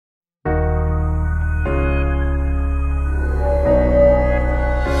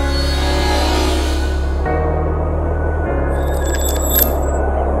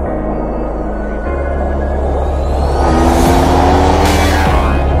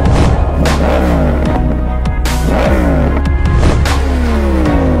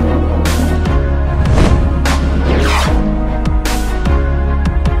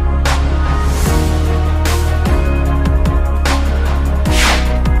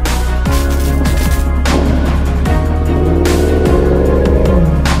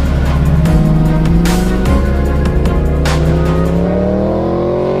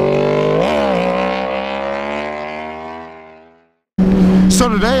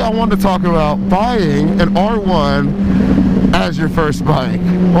today I want to talk about buying an R1 as your first bike,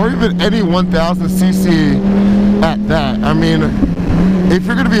 or even any 1000cc at that. I mean, if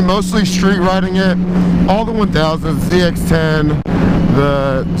you're going to be mostly street riding it, all the 1000s, ZX10,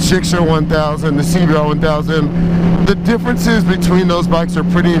 the Gixxer 1000, the CBR 1000, the differences between those bikes are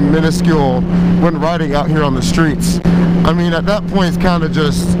pretty minuscule when riding out here on the streets. I mean, at that point, it's kind of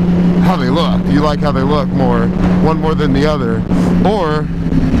just how they look. You like how they look more, one more than the other. Or,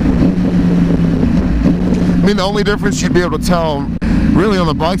 I mean, the only difference you'd be able to tell really on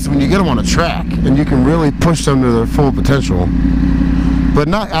the bikes is when you get them on a track and you can really push them to their full potential, but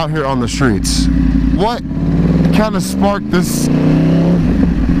not out here on the streets. What kind of sparked this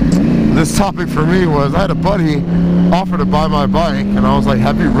topic for me was I had a buddy offer to buy my bike, and I was like,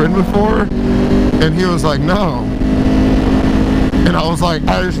 have you ridden before? And he was like, no. And I was like,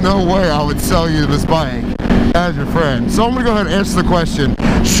 there's no way I would sell you this bike as your friend. So I'm gonna go ahead and answer the question.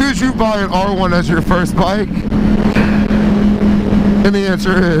 Should you buy an R1 as your first bike? And the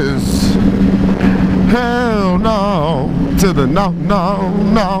answer is hell no. To the no, no,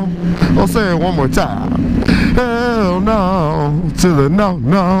 no. I'll say it one more time. Hell no. To the no,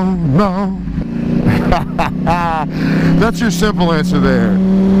 no, no. That's your simple answer there.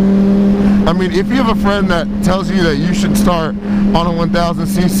 I mean, if you have a friend that tells you that you should start on a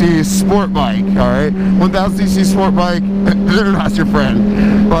 1000cc sport bike, alright? 1000cc sport bike, they're not your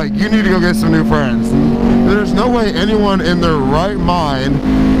friend. Like, you need to go get some new friends. There's no way anyone in their right mind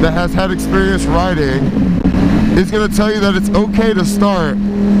that has had experience riding is going to tell you that it's okay to start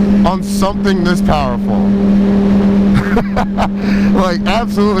on something this powerful. Like,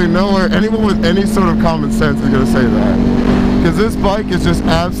 absolutely nowhere anyone with any sort of common sense is going to say that. Because this bike is just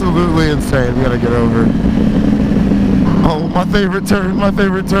absolutely insane. We gotta get over. Oh, my favorite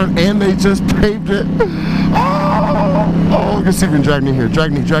turn, and they just paved it. Oh, let's see if we can drag me here.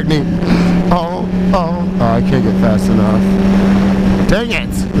 Drag me. Oh, I can't get fast enough. Dang it!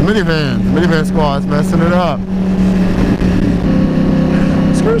 The minivan squad's messing it up.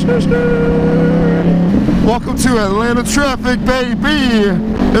 Skirt. Welcome to Atlanta traffic, baby!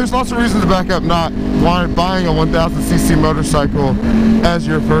 There's lots of reasons to back up not buying a 1000cc motorcycle as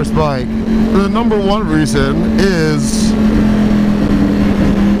your first bike. The number one reason is,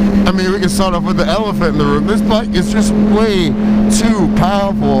 I mean, we can start off with the elephant in the room. This bike is just way too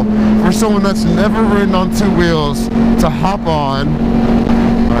powerful for someone that's never ridden on two wheels to hop on,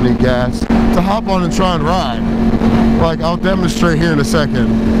 I need gas, to hop on and try and ride. Like, I'll demonstrate here in a second.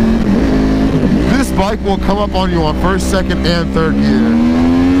 This bike will come up on you on first, second, and third gear.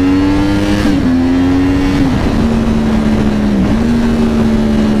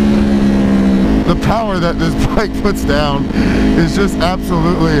 The power that this bike puts down is just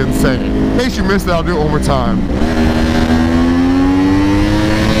absolutely insane. In case you missed it, I'll do it one more time.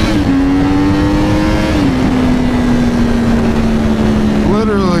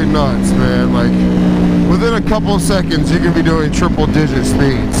 Literally nuts, man. Like, within a couple of seconds, you can be doing triple-digit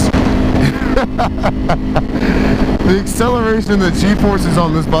speeds. The acceleration and the G-forces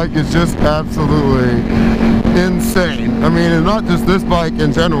on this bike is just absolutely insane. I mean, and not just this bike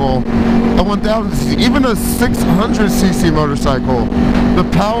in general, a 1000cc, even a 600cc motorcycle, the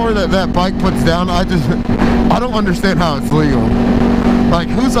power that that bike puts down, I don't understand how it's legal. Like,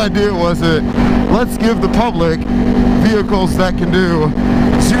 whose idea was it, let's give the public vehicles that can do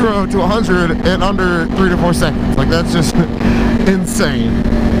 0 to 100 in under 3 to 4 seconds. Like, that's just insane.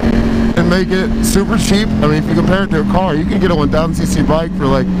 And make it super cheap. I mean, if you compare it to a car, you can get a 1000cc bike for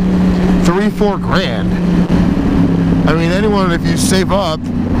like 3-4 grand. I mean, anyone, if you save up,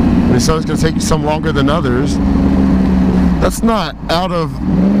 and so it's going to take you some longer than others, that's not out of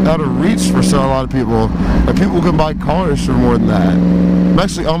reach for a lot of people. Like, people can buy cars for more than that. I'm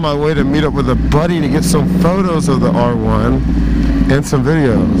actually on my way to meet up with a buddy to get some photos of the R1 and some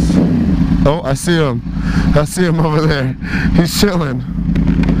videos. Oh, I see him over there. He's chilling.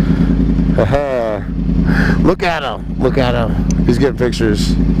 Look at him. He's getting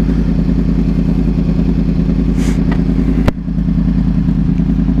pictures.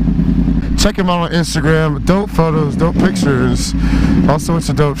 Check him out on Instagram. Dope photos, dope pictures, all sorts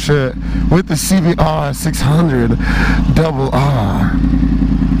of dope shit with the CBR 600 double R.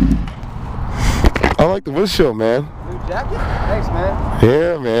 I like the windshield, man. New jacket? Thanks, man.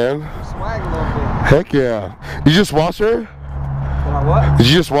 Yeah, man. Swag a little bit. Heck yeah. You just wash her? Did I what? Did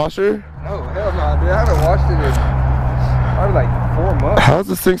you just wash her? No, hell no, dude. I haven't washed it in probably like 4 months. How's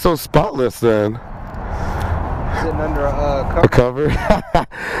this thing so spotless then? Sitting under a A cover. cover?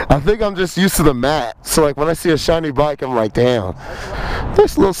 I think I'm just used to the matte. So like when I see a shiny bike, I'm like, damn.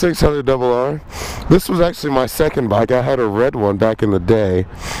 This little 600 RR. This was actually my second bike. I had a red one back in the day.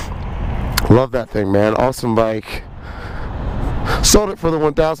 Love that thing, man. Awesome bike. Sold it for the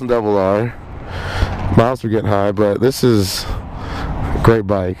 1000 RR. Miles were getting high, but this is a great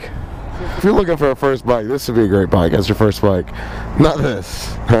bike. If you're looking for a first bike, this would be a great bike as your first bike. Not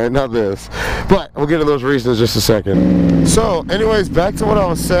this, alright, not this. But we'll get to those reasons in just a second. So, anyways, back to what I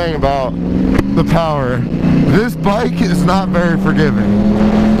was saying about the power. This bike is not very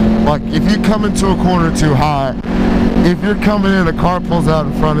forgiving. Like, if you come into a corner too hot, if you're coming in, a car pulls out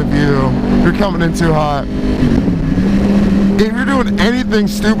in front of you, you're coming in too hot. If you're doing anything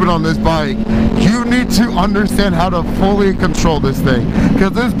stupid on this bike, you need to understand how to fully control this thing.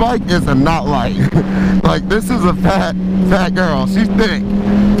 Because this bike is not light. Like, this is a fat girl. She's thick.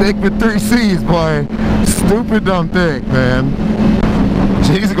 Thick with 3 C's, boy. Stupid dumb thick, man.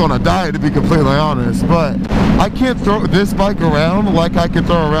 She's gonna die, to be completely honest. But I can't throw this bike around like I can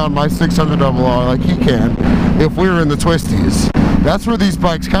throw around my 600 RR like he can if we were in the twisties. That's where these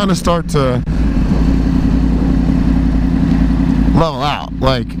bikes kind of start to level out.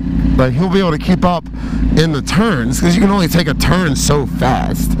 Like he'll be able to keep up in the turns, because you can only take a turn so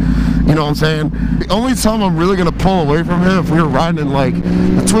fast. You know what I'm saying? The only time I'm really gonna pull away from him if we were riding like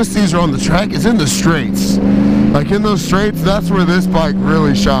the twisties or on the track is in the straights. Like in those straights, that's where this bike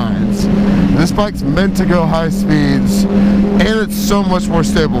really shines. This bike's meant to go high speeds, and it's so much more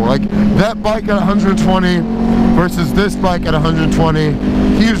stable. Like that bike at 120 versus this bike at 120,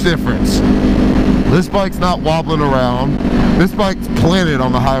 huge difference. This bike's not wobbling around. This bike's planted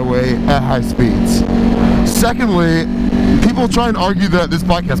on the highway at high speeds. Secondly, people try and argue that this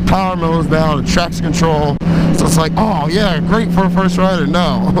bike has power modes now and traction control. So it's like, oh yeah, great for a first rider.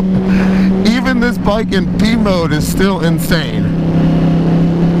 No. Even this bike in B mode is still insane.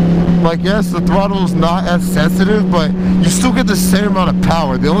 Like, yes, the throttle is not as sensitive, but you still get the same amount of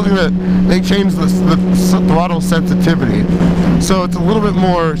power. The only thing that they changed the throttle sensitivity. So it's a little bit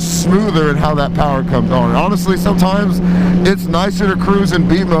more smoother in how that power comes on. And honestly, sometimes it's nicer to cruise in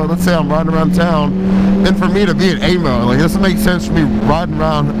B mode. Let's say I'm riding around town, than for me to be in A mode. Like, this makes sense for me riding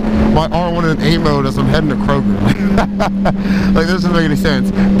around my R1 in A mode as I'm heading to Kroger. Like, this doesn't make any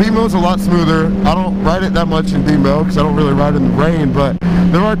sense. B mode's a lot smoother. I don't ride it that much in B mode because I don't really ride in the rain, but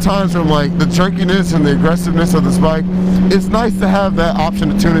there are times where I'm like, the jerkiness and the aggressiveness of this bike, it's nice to have that option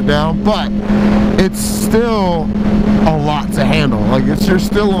to tune it down, but it's still a lot to handle. Like, you're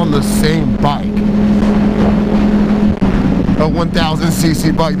still on the same bike. A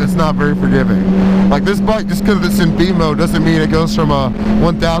 1000cc bike that's not very forgiving. Like, this bike, just because it's in B mode doesn't mean it goes from a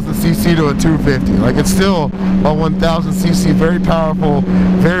 1000cc to a 250. Like, it's still a 1000cc, very powerful,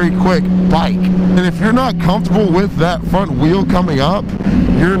 very quick bike. And if you're not comfortable with that front wheel coming up,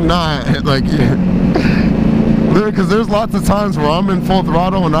 you're not, like, because there's lots of times where I'm in full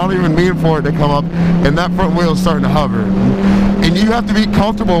throttle and I don't even mean for it to come up, and that front wheel is starting to hover. And you have to be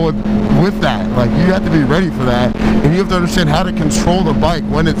comfortable with that. Like, you have to be ready for that, and you have to understand how to control the bike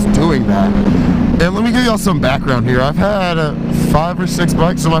when it's doing that. And let me give y'all some background here. I've had 5 or 6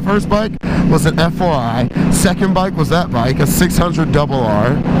 bikes. So my first bike was an F4i. Second bike was that bike, a 600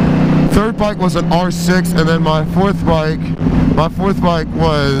 RR. Third bike was an R6, and then my fourth bike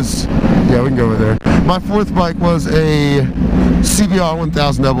was, yeah, we can go over there. My fourth bike was a CBR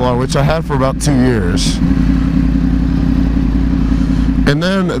 1000 RR, which I had for about 2 years. And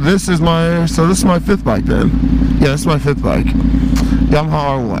then this is my fifth bike then. Yeah, this is my fifth bike.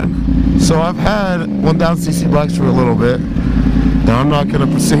 Yamaha R1. So I've had 1000cc bikes for a little bit. Now I'm not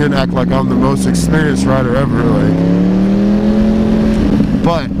gonna sit here and act like I'm the most experienced rider ever, like.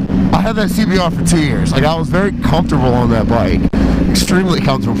 But I had that CBR for 2 years. Like, I was very comfortable on that bike. Extremely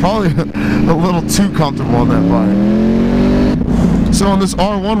comfortable. Probably a little too comfortable on that bike. So on this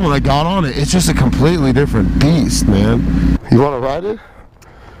R1, when I got on it, it's just a completely different beast, man. You wanna ride it?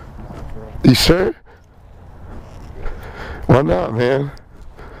 You sure? Why not, man?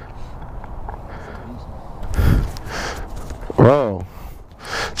 Whoa.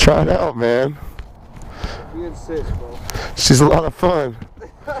 Try it out, man. You insist, bro. She's a lot of fun.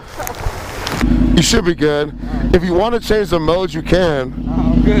 You should be good. If you want to change the modes, you can.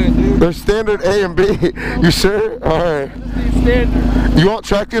 I'm good, dude. There's standard A and B. You sure? Alright. This is standard. You want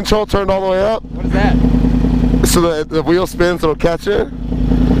track control turned all the way up? What is that? So that the wheel spins, it'll catch it?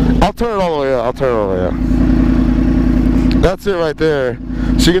 I'll turn it all the way up. I'll turn it all the way up. That's it right there.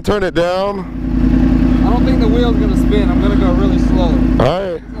 So you can turn it down. I don't think the wheel's gonna spin. I'm gonna go really slow.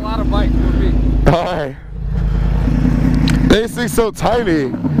 Alright. There's a lot of bikes for me. Alright. This thing's so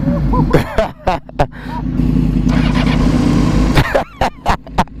tiny.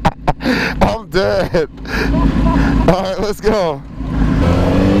 I'm dead. Alright, let's go.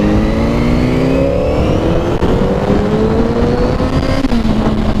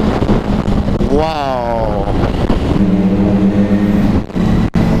 Wow.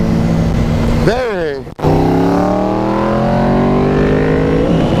 Dang.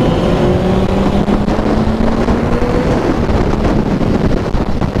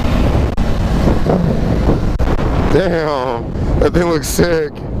 Damn, that thing looks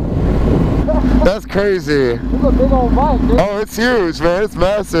sick. That's crazy. It's a big old bike, dude. Oh, it's huge, man. It's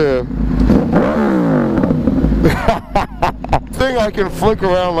massive. Thing I can flick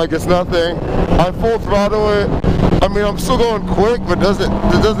around like it's nothing. I full throttle it. I mean, I'm still going quick, but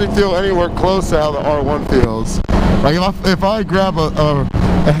it doesn't feel anywhere close to how the R1 feels. Like if I grab a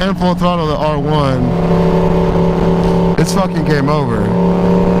handful of throttle of the R1, it's fucking game over.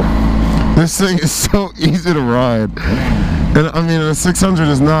 This thing is so easy to ride. And I mean, a 600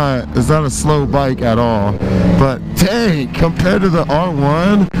 is not a slow bike at all. But dang, compared to the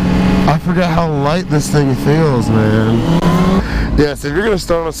R1, I forgot how light this thing feels, man. Yes, if you're gonna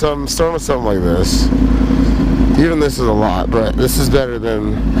start on something like this. Even this is a lot, but this is better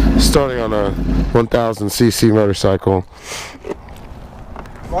than starting on a 1000cc motorcycle.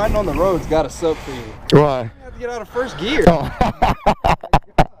 Riding on the road's got to suck for you. Why? You have to get out of first gear. Oh.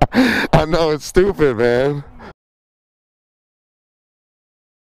 I know, it's stupid, man.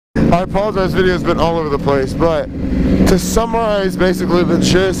 I apologize, video's been all over the place, but to summarize basically the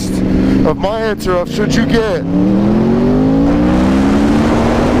gist of my answer of should you get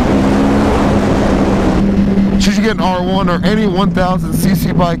an R1 or any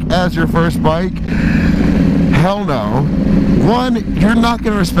 1000cc bike as your first bike? Hell no. One, you're not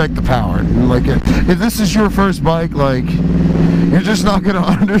going to respect the power. Like, if this is your first bike, like, you're just not going to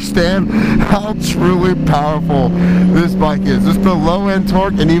understand how truly powerful this bike is. Just the low end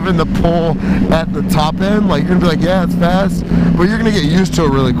torque and even the pull at the top end, like, you're going to be like, yeah, it's fast, but you're going to get used to it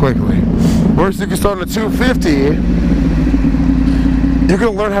really quickly. Whereas if you start on a 250, you're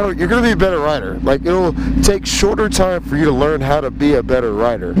going to learn you're going to be a better rider. Like, it'll take shorter time for you to learn how to be a better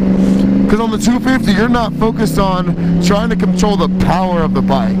rider. Because on the 250, you're not focused on trying to control the power of the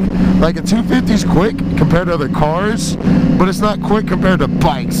bike. Like, a 250 is quick compared to other cars, but it's not quick compared to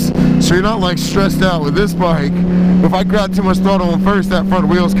bikes. So you're not like stressed out with this bike. If I grab too much throttle in first, that front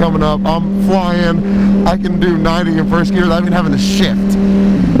wheel's coming up, I'm flying, I can do 90 in first gear without even having to shift.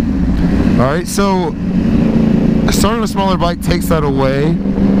 Alright, so starting a smaller bike takes that away.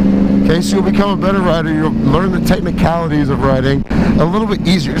 Okay, so you'll become a better rider, you'll learn the technicalities of riding a little bit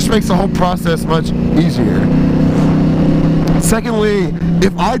easier. It just makes the whole process much easier. Secondly,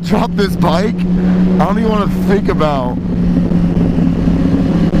 if I drop this bike, I don't even want to think about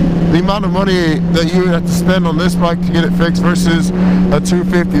the amount of money that you would have to spend on this bike to get it fixed versus a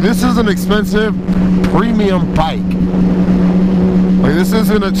 250. This is an expensive premium bike. Like, this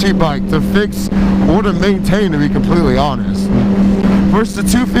isn't a cheap bike to fix or to maintain, to be completely honest. Versus a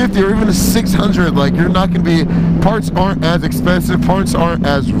 250 or even a 600, like, you're not going to be, parts aren't as expensive, parts aren't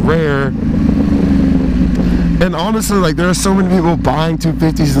as rare. And honestly, like, there are so many people buying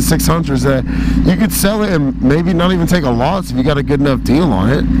 250s and 600s that you could sell it and maybe not even take a loss if you got a good enough deal on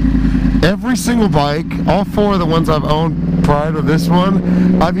it. Every single bike, all four of the ones I've owned prior to this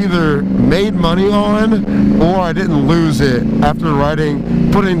one, I've either made money on or I didn't lose it after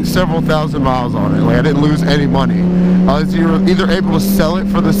putting several thousand miles on it. Like, I didn't lose any money. I was either able to sell it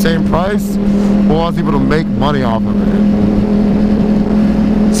for the same price or I was able to make money off of it.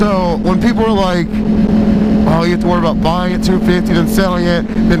 So when people are like, oh, you have to worry about buying at 250, then selling it,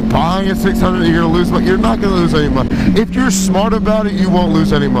 then buying at 600, you're gonna lose money. You're not gonna lose any money. If you're smart about it, you won't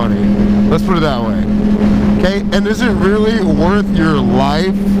lose any money. Let's put it that way. Okay, and is it really worth your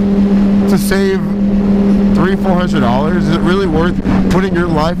life to save $300–400? Is it really worth putting your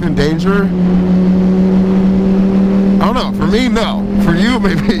life in danger? I don't know. For me, no. For you,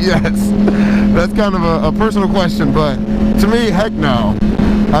 maybe yes. That's kind of a personal question, but to me, heck no.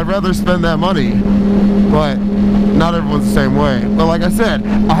 I'd rather spend that money, but not everyone's the same way. But like I said,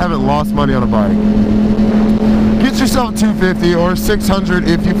 I haven't lost money on a bike. Get yourself a 250 or a 600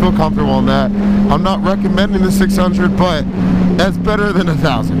 if you feel comfortable on that. I'm not recommending the 600, but that's better than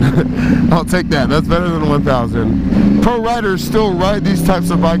 1,000. I'll take that. That's better than 1,000. Pro riders still ride these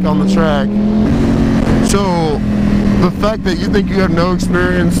types of bike on the track. So the fact that you think you have no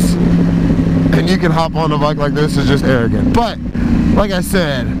experience and you can hop on a bike like this is just arrogant. But like I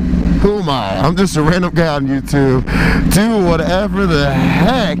said, who am I? I'm just a random guy on YouTube. Do whatever the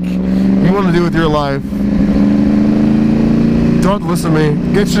heck you want to do with your life. Don't have to listen to me.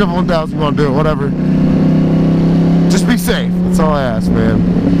 Get yourself 1,000, you want to do it, whatever. Just be safe. That's all I ask, man.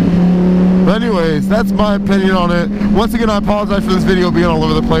 But anyways, that's my opinion on it. Once again, I apologize for this video being all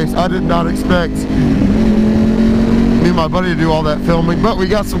over the place. I did not expect me and my buddy to do all that filming, but we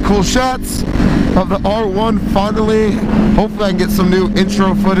got some cool shots of the R1 finally. Hopefully I can get some new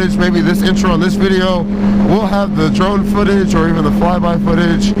intro footage. Maybe this intro on this video will have the drone footage or even the flyby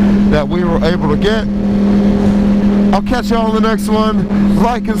footage that we were able to get. I'll catch y'all on the next one.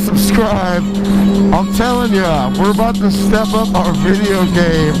 Like and subscribe. I'm telling ya, we're about to step up our video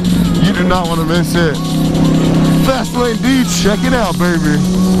game. You do not want to miss it. Fastlane D, check it out, baby.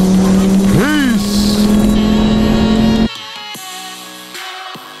 Peace.